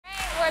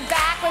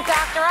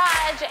Dr.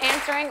 Raj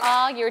answering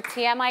all your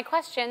TMI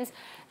questions.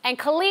 And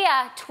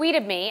Kalia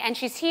tweeted me, and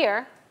she's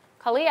here.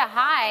 Kalia,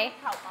 hi.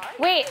 How are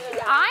you? Wait,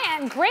 I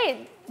am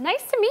great.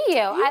 Nice to meet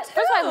you. First of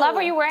all, I love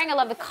what you're wearing. I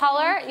love the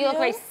color. You look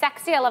very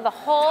sexy. I love the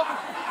whole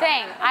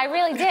thing. I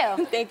really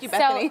do. Thank you,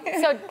 Bethenny.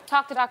 So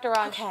talk to Dr.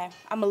 Raj. Okay,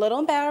 I'm a little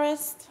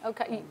embarrassed.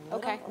 Okay.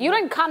 You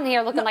didn't come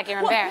here looking like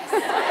you're embarrassed.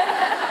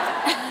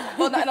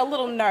 Well, and a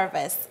little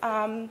nervous.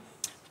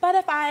 But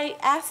if I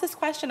ask this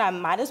question, I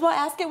might as well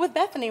ask it with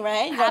Bethenny,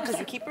 right? Because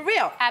you keep it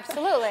real.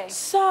 Absolutely.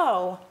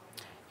 So,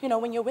 you know,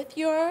 when you're with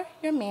your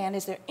man,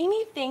 is there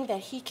anything that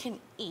he can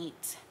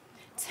eat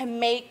to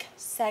make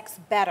sex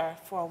better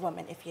for a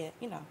woman, if you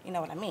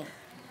know what I mean?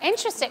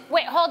 Interesting.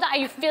 Wait, hold on. Are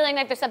you feeling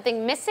like there's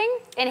something missing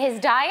in his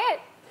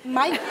diet?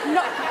 No.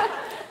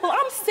 Well,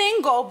 I'm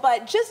single,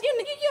 but just,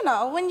 you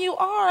know, when you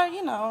are,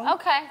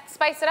 Okay,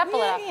 spice it up a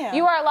little. Yeah.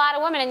 You are a lot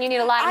of women and you need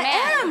a lot of men.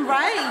 I am,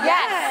 right?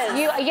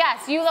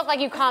 Yes, you look like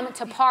you come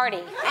to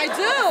party. I do.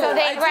 So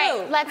I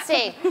do. Let's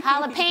see.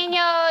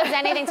 Jalapenos,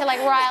 anything to like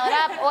rile it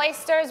up,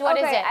 oysters, what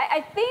is it? I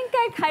think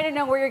I kind of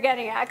know where you're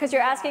getting at, because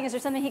you're asking, is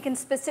there something he can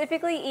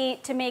specifically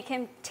eat to make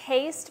him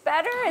taste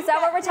better? Is that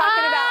what we're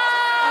talking about?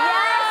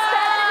 Yes,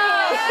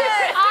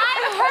 Bethenny.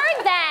 I've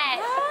heard that.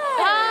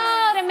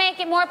 To make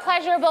it more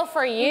pleasurable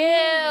for you.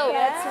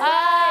 That's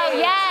right. Oh,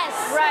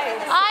 yes. Right.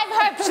 I've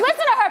heard,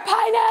 listen to her,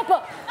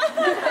 pineapple.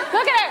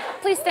 Look at her.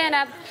 Please stand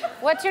up.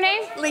 What's your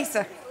name?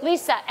 Lisa.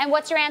 Lisa. And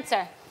what's your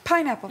answer?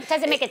 Pineapple.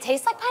 Does it make it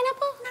taste like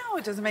pineapple? No,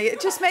 it doesn't make it.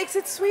 It just makes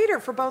it sweeter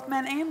for both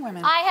men and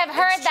women. I have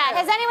heard that.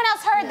 Has anyone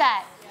else heard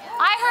that?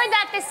 I heard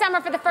that this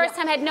summer for the first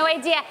time, had no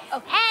idea.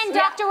 And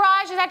Dr.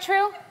 Raj, is that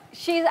true?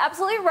 She's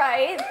absolutely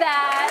right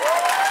that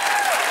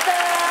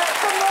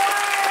the more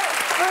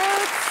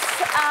fruits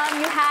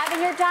you have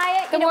in your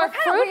diet,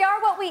 we are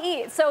what we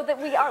eat, so that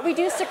we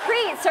do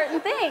secrete certain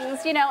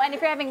things, and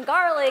if you're having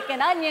garlic and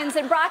onions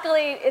and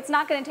broccoli, it's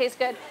not going to taste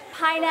good.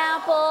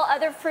 Pineapple,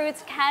 other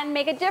fruits can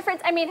make a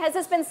difference. I mean, has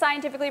this been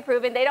scientifically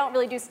proven? They don't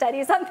really do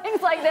studies on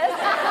things like this,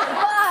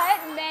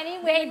 but many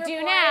women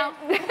do now.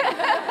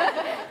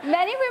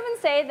 Many women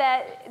say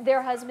that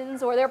their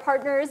husbands or their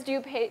partners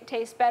do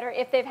taste better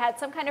if they've had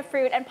some kind of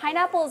fruit, and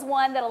pineapple is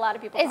one that a lot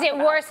of people Is it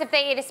worse if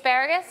they eat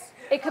asparagus?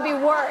 It could be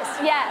worse,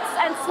 yes,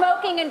 and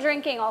smoking and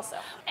drinking also.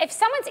 If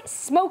someone's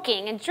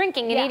smoking and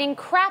drinking and eating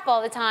crap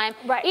all the time,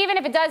 even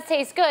if it does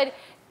taste good,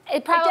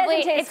 it's gonna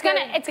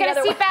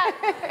seep out.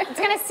 It's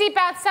gonna seep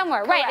out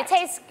somewhere. Correct.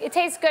 Right. It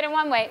tastes good in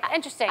one way.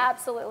 Interesting.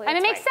 Absolutely. And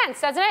it makes sense,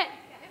 doesn't it?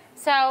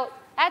 So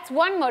that's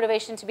one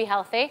motivation to be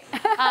healthy.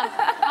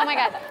 Oh my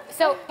God.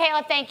 So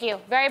Kayla, thank you.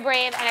 Very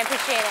brave, and I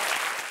appreciate it.